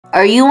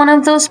Are you one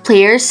of those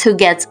players who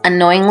gets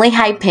annoyingly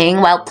high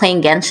ping while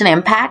playing Genshin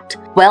Impact?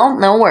 Well,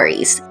 no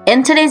worries.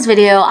 In today's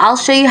video, I'll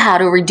show you how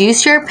to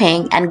reduce your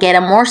ping and get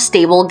a more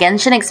stable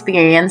Genshin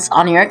experience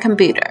on your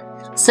computer.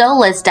 So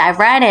let's dive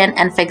right in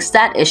and fix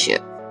that issue.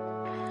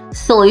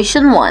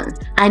 Solution 1.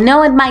 I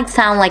know it might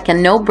sound like a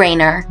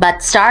no-brainer,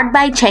 but start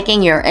by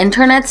checking your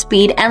internet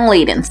speed and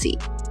latency.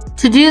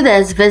 To do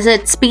this,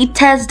 visit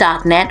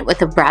speedtest.net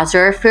with a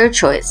browser of your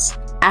choice.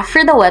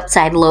 After the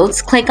website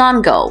loads, click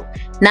on Go.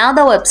 Now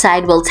the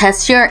website will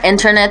test your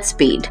internet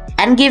speed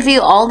and give you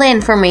all the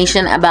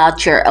information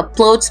about your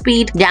upload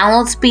speed,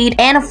 download speed,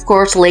 and of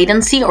course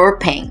latency or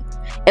ping.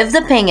 If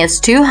the ping is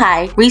too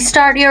high,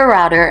 restart your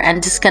router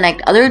and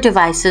disconnect other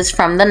devices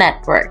from the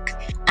network.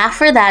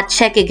 After that,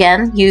 check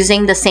again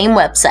using the same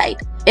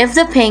website. If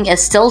the ping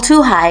is still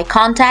too high,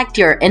 contact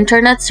your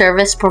internet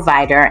service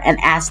provider and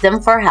ask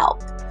them for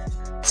help.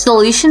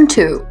 Solution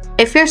 2.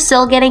 If you're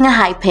still getting a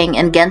high ping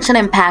in Genshin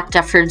Impact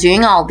after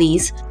doing all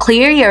these,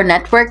 clear your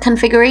network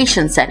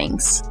configuration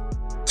settings.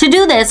 To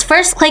do this,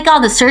 first click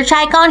on the search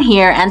icon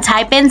here and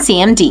type in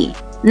CMD.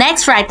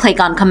 Next,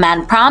 right-click on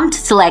Command Prompt,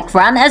 select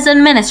Run as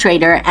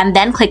Administrator, and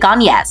then click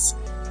on Yes.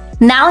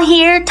 Now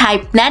here,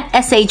 type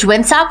netsh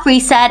winsock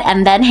reset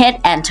and then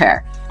hit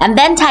Enter. And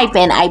then type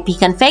in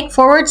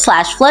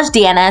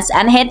ipconfig/flushdns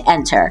and hit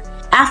Enter.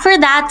 After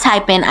that,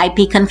 type in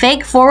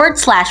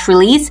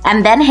ipconfig/release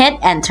and then hit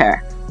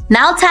Enter.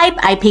 Now type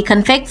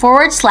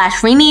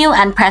ipconfig/renew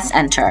and press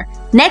Enter.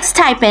 Next,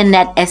 type in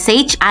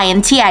netsh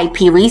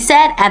intip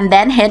reset and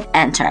then hit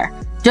Enter.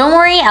 Don't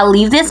worry, I'll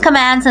leave these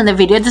commands in the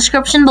video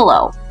description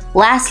below.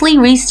 Lastly,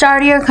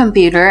 restart your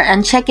computer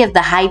and check if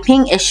the high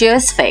ping issue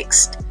is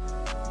fixed.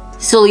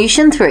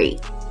 Solution 3.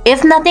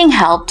 If nothing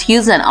helped,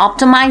 use an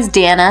optimized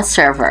DNS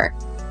server.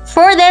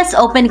 For this,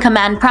 open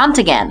Command Prompt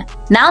again.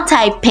 Now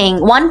type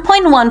ping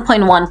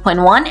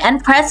 1.1.1.1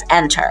 and press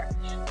Enter.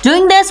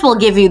 Doing this will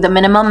give you the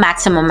minimum,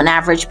 maximum, and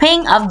average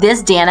ping of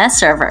this DNS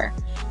server.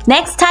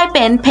 Next, type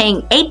in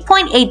ping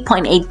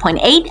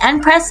 8.8.8.8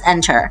 and press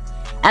Enter.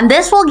 And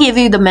this will give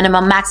you the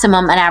minimum,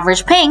 maximum, and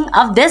average ping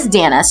of this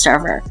DNS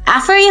server.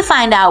 After you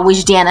find out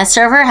which DNS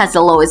server has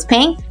the lowest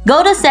ping,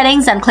 go to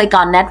Settings and click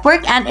on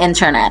Network and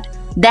Internet.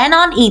 Then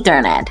on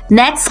Ethernet.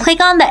 Next,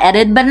 click on the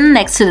Edit button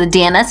next to the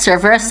DNS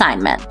server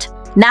assignment.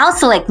 Now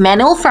select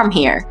Manual from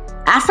here.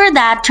 After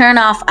that, turn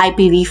off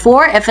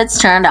IPv4 if it's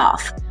turned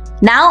off.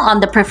 Now on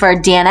the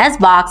Preferred DNS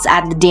box,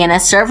 add the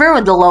DNS server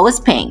with the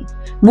lowest ping.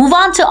 Move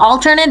on to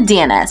Alternate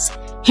DNS.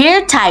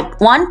 Here type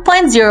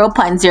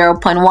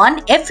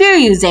 1.0.0.1 if you're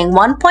using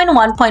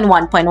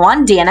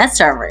 1.1.1.1 DNS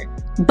server.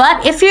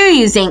 But if you're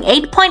using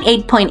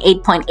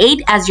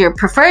 8.8.8.8 as your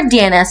preferred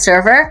DNS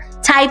server,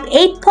 type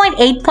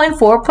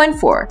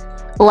 8.8.4.4.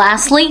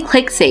 Lastly,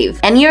 click Save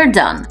and you're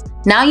done.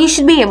 Now you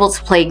should be able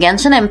to play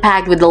Genshin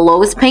Impact with the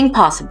lowest ping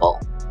possible.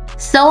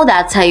 So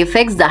that's how you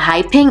fix the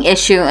high ping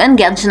issue in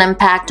Genshin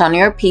Impact on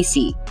your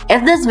PC.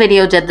 If this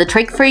video did the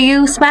trick for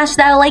you, smash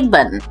that like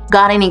button.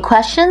 Got any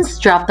questions?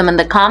 Drop them in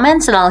the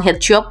comments and I'll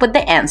hit you up with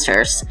the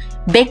answers.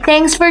 Big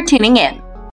thanks for tuning in.